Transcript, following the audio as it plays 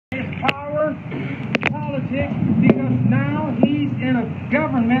politics because now he's in a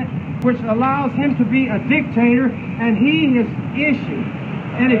government which allows him to be a dictator, and he has issued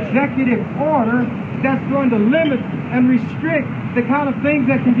an executive order that's going to limit and restrict the kind of things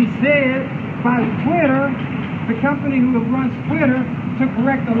that can be said by Twitter, the company who runs Twitter, to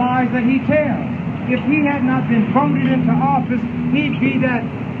correct the lies that he tells. If he had not been voted into office, he'd be that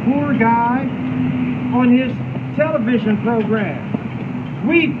poor guy on his television program.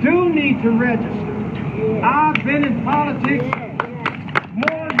 We do need to register. I've been in politics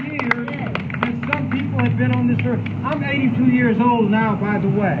more years than some people have been on this earth. I'm 82 years old now, by the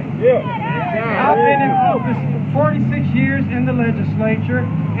way. I've been in office 46 years in the legislature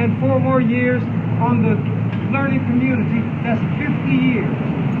and 4 more years on the learning community. That's 50 years.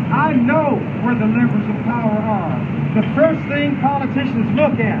 I know where the levers of power are. The first thing politicians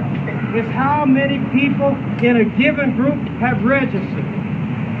look at is how many people in a given group have registered.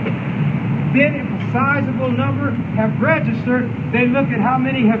 Then if a sizable number have registered, they look at how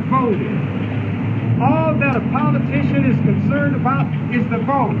many have voted. All that a politician is concerned about is the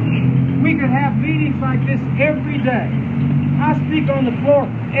vote. We could have meetings like this every day. I speak on the floor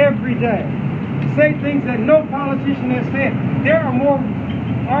every day. Say things that no politician has said. There are more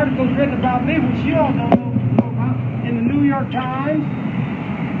articles written about me, which you all don't know about, in the New York Times,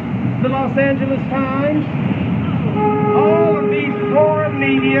 the Los Angeles Times, all of these foreign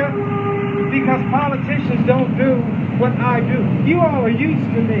media, because politicians don't do what I do. You all are used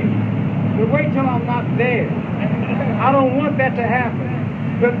to me, but wait till I'm not there. I don't want that to happen.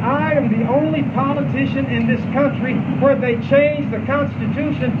 But I am the only politician in this country where they changed the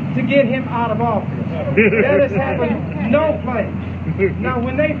Constitution to get him out of office. That has happened no place. Now,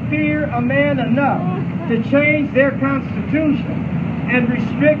 when they fear a man enough to change their Constitution and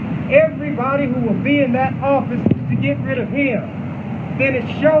restrict everybody who will be in that office to get rid of him, then it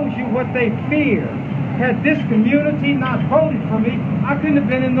shows you what they fear. Had this community not voted for me, I couldn't have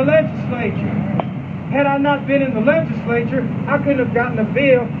been in the legislature. Had I not been in the legislature, I couldn't have gotten a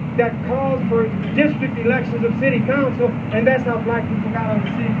bill that called for district elections of city council, and that's how black people got on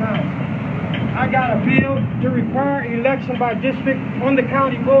the city council. I got a bill to require election by district on the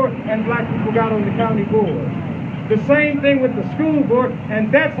county board, and black people got on the county board. The same thing with the school board,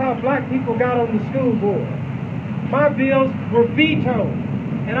 and that's how black people got on the school board. My bills were vetoed,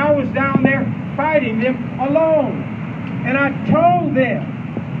 and I was down there fighting them alone. And I told them,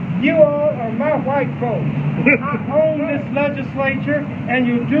 you all are my white folks. I own this legislature, and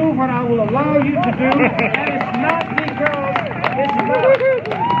you do what I will allow you to do. And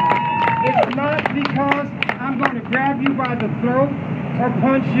it's not because I'm going to grab you by the throat or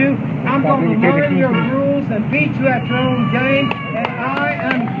punch you. I'm going to learn your rules and beat you at your own game. And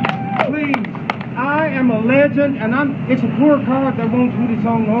I am a legend, and it's a poor card that won't toot its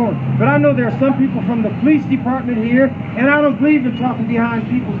own horn. But I know there are some people from the police department here, and I don't believe in talking behind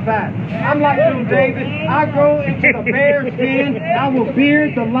people's backs. I'm like little David. I go into the bear's den, I will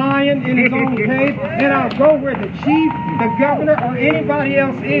beard the lion in his own cave, and I'll go where the chief, the governor, or anybody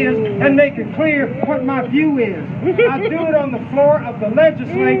else is, and make it clear what my view is. I do it on the floor of the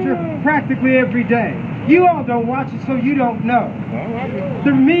legislature practically every day. You all don't watch it, so you don't know.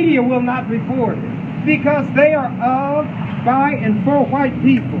 The media will not report it because they are of, by, and for white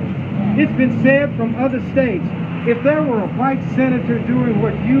people. It's been said from other states, if there were a white senator doing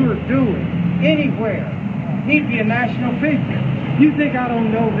what you are doing anywhere, he'd be a national figure. You think I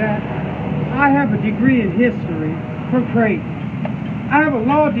don't know that? I have a degree in history from Creighton. I have a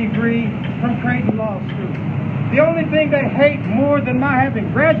law degree from Creighton Law School. The only thing they hate more than my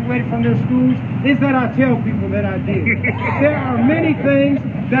having graduated from their schools is that I tell people that I did. There are many things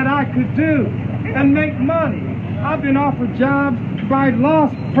that I could do and make money. I've been offered jobs by law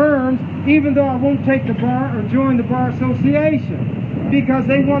firms even though I won't take the bar or join the bar association because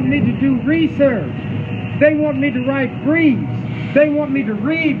they want me to do research. They want me to write briefs. They want me to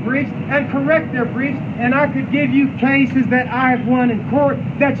read briefs and correct their briefs, and I could give you cases that I have won in court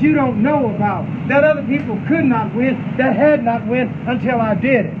that you don't know about, that other people could not win, that had not won until I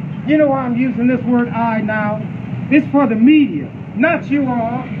did it. You know why I'm using this word I now? It's for the media, not you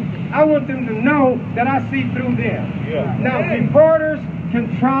all. I want them to know that I see through them. Yeah. Now, reporters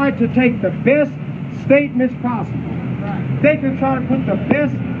can try to take the best statements possible. They can try to put the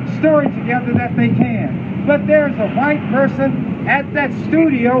best story together that they can. But there's a white person at that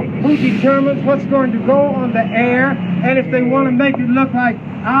studio who determines what's going to go on the air, and if they want to make it look like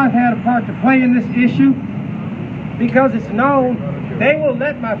I've had a part to play in this issue, because it's known, they will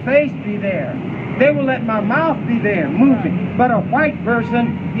let my face be there. They will let my mouth be there, moving. But a white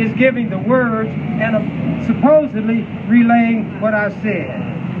person is giving the words and supposedly relaying what I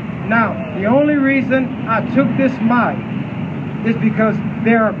said. Now, the only reason I took this mic is because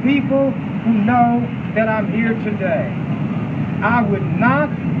there are people who know that I'm here today. I would not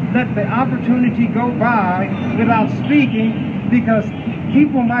let the opportunity go by without speaking, because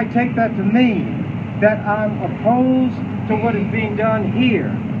people might take that to mean that I'm opposed to what is being done here,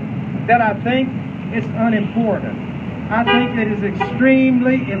 that I think it's unimportant. I think it is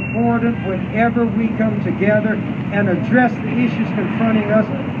extremely important whenever we come together and address the issues confronting us.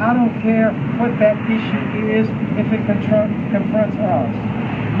 I don't care what that issue is if it confronts us.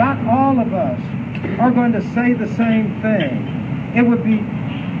 Not all of us are going to say the same thing. It would be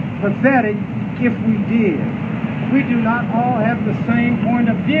pathetic if we did. We do not all have the same point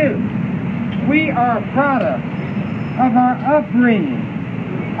of view. We are a product of our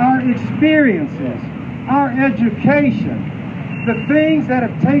upbringing, our experiences, our education, the things that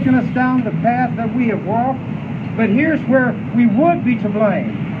have taken us down the path that we have walked. But here's where we would be to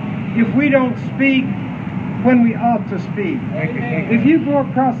blame: if we don't speak when we ought to speak. If you go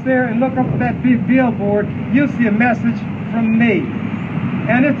across there and look up at that big billboard, you'll see a message from me.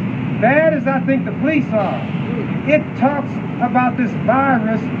 And it's bad as I think the police are. It talks about this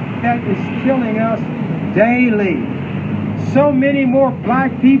virus that is killing us daily. So many more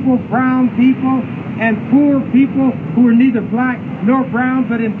black people, brown people, and poor people who are neither black nor brown,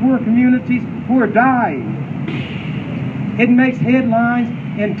 but in poor communities, who are dying. It makes headlines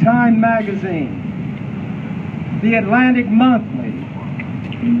in Time magazine, the Atlantic Monthly,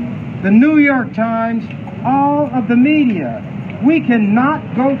 the New York Times, all of the media. We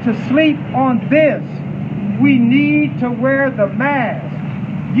cannot go to sleep on this. We need to wear the mask.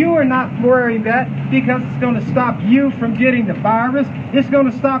 You are not wearing that because it's going to stop you from getting the virus. It's going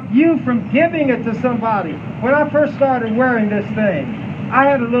to stop you from giving it to somebody. When I first started wearing this thing, I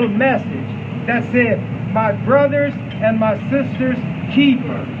had a little message that said, "My brothers and my sisters'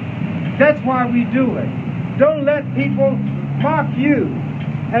 keeper." That's why we do it. Don't let people mock you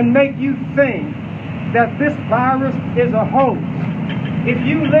and make you think that this virus is a hoax. If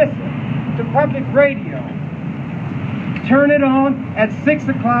you listen to public radio, turn it on at 6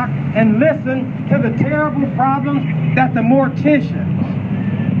 o'clock and listen to the terrible problems that the morticians,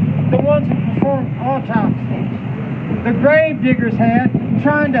 the ones who perform autopsies, the grave diggers had,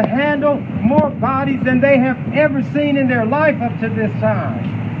 trying to handle more bodies than they have ever seen in their life up to this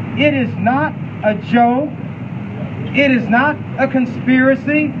time. It is not a joke. It is not a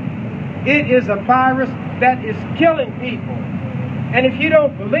conspiracy. It is a virus that is killing people. And if you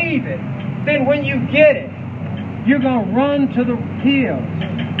don't believe it, then when you get it, you're going to run to the hills.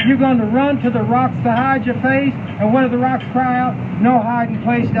 You're going to run to the rocks to hide your face, and one of the rocks cry out, "No hiding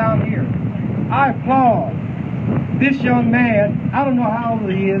place down here." I applaud this young man. I don't know how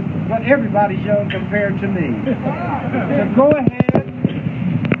old he is, but everybody's young compared to me. To go ahead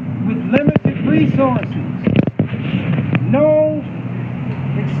with limited resources, no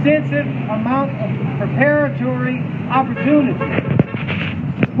extensive amount of preparatory opportunity,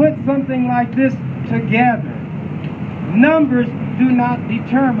 to put something like this together. Numbers do not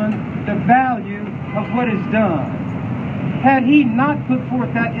determine the value of what is done. Had he not put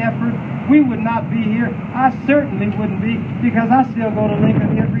forth that effort, we would not be here. I certainly wouldn't be, because I still go to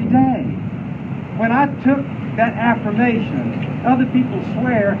Lincoln every day. When I took that affirmation, other people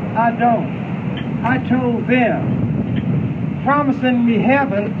swear I don't. I told them, promising me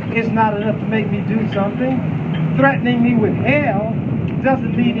heaven is not enough to make me do something. Threatening me with hell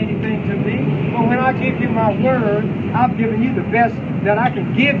doesn't mean anything to me. But when I give you my word, I've given you the best that I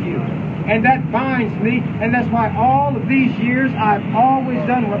can give you. And that binds me, and that's why all of these years I've always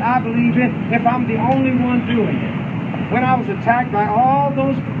done what I believe in, if I'm the only one doing it. When I was attacked by all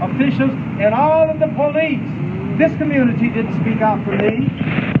those officials and all of the police, this community didn't speak out for me.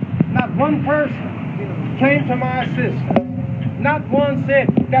 Not one person came to my assistance. Not one said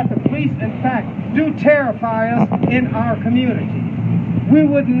that the police, in fact, do terrify us in our community. We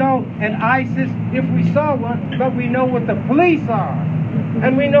wouldn't know an ISIS if we saw one, but we know what the police are.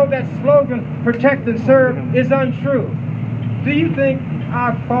 And we know that slogan, "Protect and Serve," is untrue. Do you think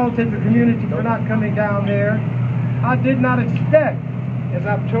I faulted the community for not coming down there? I did not expect, as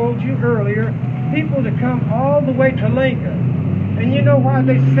I've told you earlier, people to come all the way to Lincoln. And you know why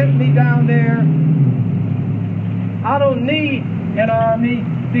they sent me down there? I don't need an army,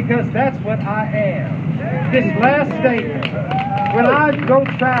 because that's what I am. This last statement, when I go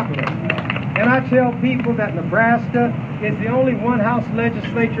traveling and I tell people that Nebraska is the only one-house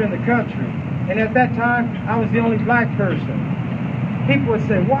legislature in the country, and at that time I was the only black person, people would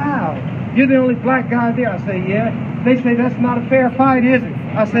say, "Wow, you're the only black guy there." I say, "Yeah." They say, "That's not a fair fight, is it?"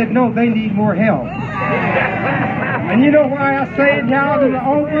 I said, "No, they need more help." And you know why I say it out in the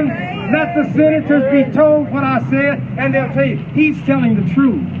open? Let the senators be told what I said, and they'll tell you, he's telling the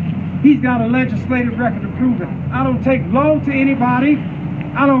truth. He's got a legislative record to prove it. I don't take low to anybody.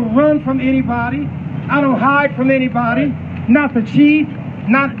 I don't run from anybody. I don't hide from anybody. Not the chief,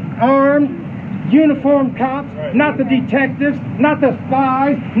 not armed, uniformed cops, not the detectives, not the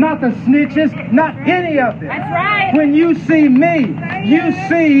spies, not the snitches, not any of them. That's right. When you see me, you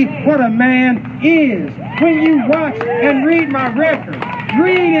see what a man is. When you watch and read my record,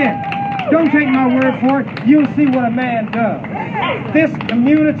 read it. Don't take my word for it. You'll see what a man does. This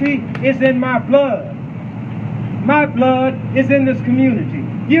community is in my blood. My blood is in this community.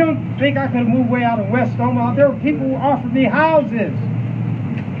 You don't think I could have moved way out of West Omaha? There were people who offered me houses.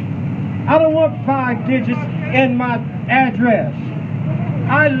 I don't want 5 digits in my address.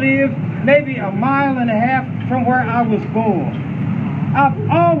 I live maybe a mile and a half from where I was born. I've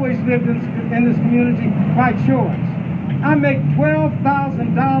always lived in this community by choice. I make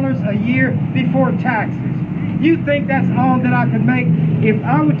 $12,000 a year before taxes. You think that's all that I could make? If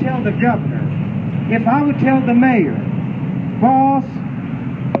I would tell the governor, if I would tell the mayor, boss,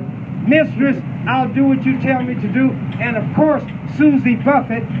 mistress, I'll do what you tell me to do, and of course, Susie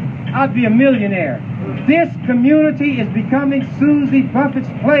Buffett, I'd be a millionaire. This community is becoming Susie Buffett's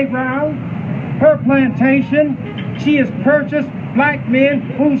playground, her plantation. She has purchased black men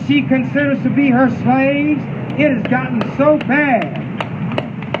whom she considers to be her slaves. It has gotten so bad.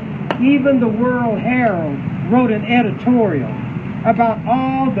 Even the World Herald wrote an editorial about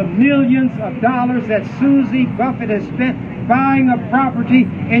all the millions of dollars that Susie Buffett has spent buying a property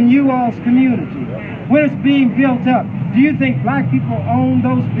in you all's community. When it's being built up, do you think black people own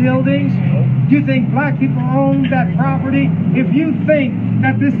those buildings? Do you think black people own that property? If you think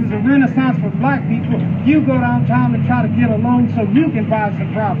that this is a renaissance for black people, you go downtown and try to get a loan so you can buy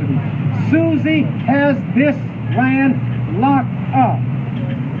some property. Susie has this land locked up.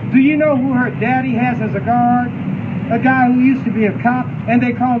 Do you know who her daddy has as a guard? A guy who used to be a cop, and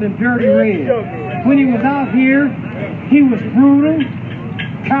they called him Dirty Red. When he was out here, he was brutal,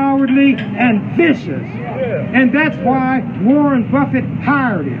 cowardly, and vicious. And that's why Warren Buffett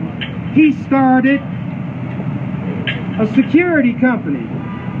hired him. He started a security company.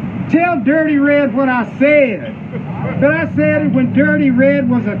 Tell Dirty Red what I said. But I said it when Dirty Red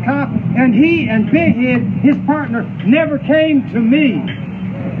was a cop, and he and Big Head, his partner, never came to me,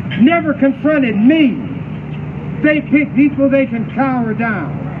 never confronted me. They pick people they can cower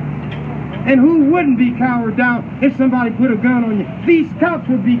down. And who wouldn't be cowered down if somebody put a gun on you? These cops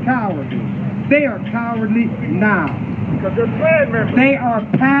would be cowardly. They are cowardly now. Because they're Klan members. They are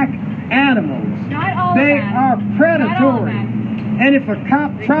pack animals. Not all They of them. are predatory. Not all of them. And if a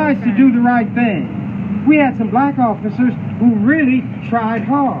cop tries to do the right thing, we had some black officers who really tried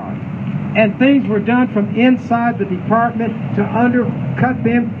hard. And things were done from inside the department to undercut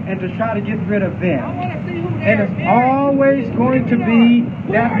them and to try to get rid of them. And it's always going to be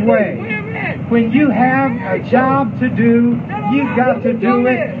that way. When you have a job to do, you've got to do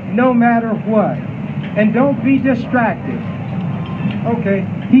it no matter what. And don't be distracted. Okay,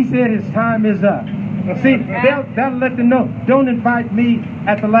 he said his time is up. See, that'll let them know. Don't invite me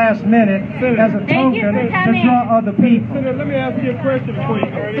at the last minute as a token to draw other people. Senator, let me ask you a question before you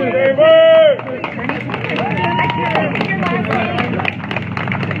go.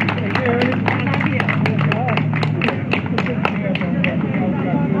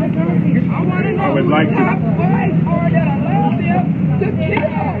 I would like to.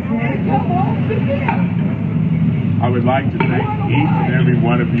 I would like to thank each and every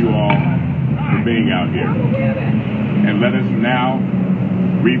one of you all for being out here. And let us now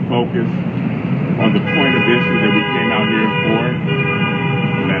refocus on the point of issue that we came out here for,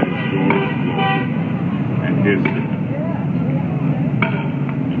 and that is George Floyd and history.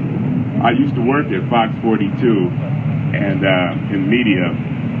 I used to work at Fox 42 and in media,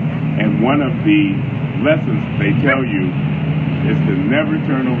 and one of the lessons they tell you is to never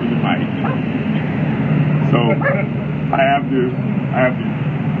turn over the mic. So I have to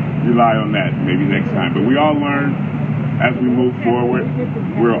rely on that maybe next time. But we all learn as we move forward.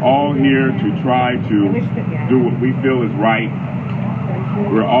 We're all here to try to do what we feel is right.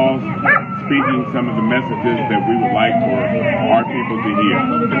 We're all speaking some of the messages that we would like for our people to hear.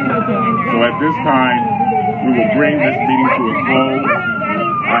 So at this time, we will bring this meeting to a close.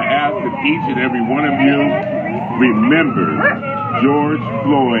 I ask that each and every one of you remember George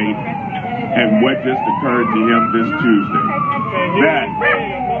Floyd and what just occurred to him this Tuesday. That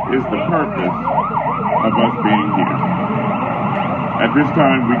is the purpose of us being here. At this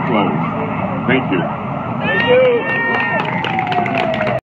time, we close. Thank you.